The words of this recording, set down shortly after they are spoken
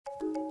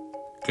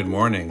Good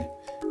morning.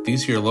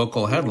 These are your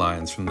local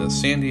headlines from the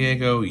San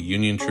Diego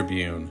Union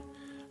Tribune.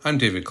 I'm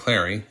David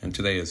Clary, and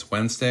today is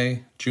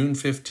Wednesday, June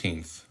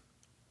 15th.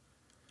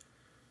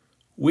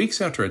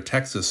 Weeks after a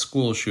Texas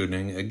school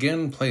shooting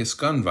again placed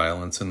gun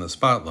violence in the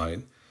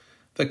spotlight,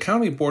 the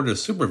County Board of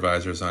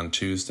Supervisors on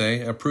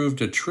Tuesday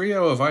approved a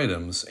trio of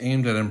items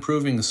aimed at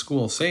improving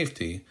school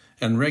safety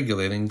and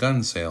regulating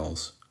gun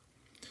sales.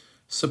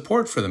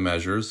 Support for the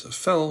measures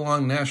fell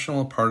along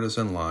national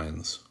partisan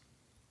lines.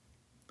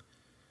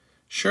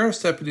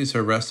 Sheriff's deputies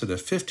arrested a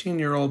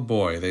 15-year-old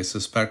boy they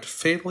suspect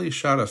fatally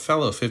shot a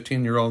fellow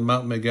 15-year-old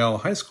Mount Miguel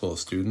High School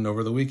student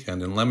over the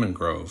weekend in Lemon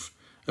Grove,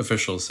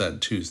 officials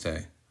said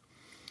Tuesday.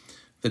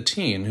 The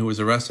teen, who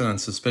was arrested on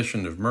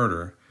suspicion of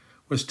murder,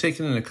 was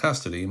taken into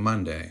custody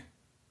Monday.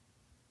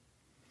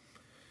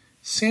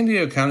 San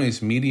Diego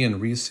County's median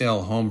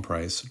resale home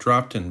price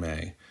dropped in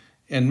May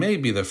and may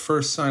be the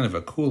first sign of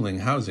a cooling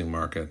housing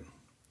market.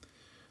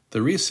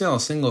 The resale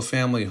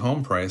single-family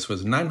home price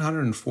was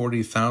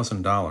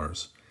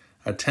 $940,000,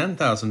 a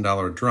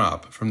 $10,000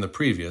 drop from the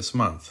previous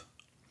month.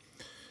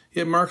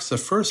 It marks the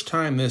first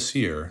time this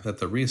year that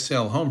the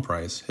resale home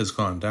price has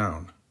gone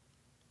down.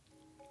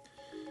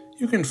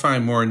 You can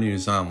find more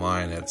news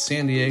online at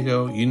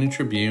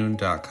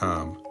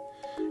SanDiegoUnionTribune.com.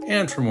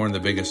 And for more on the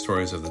biggest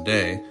stories of the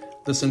day,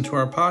 listen to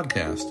our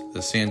podcast,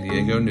 the San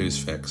Diego News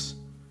Fix.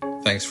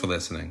 Thanks for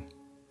listening.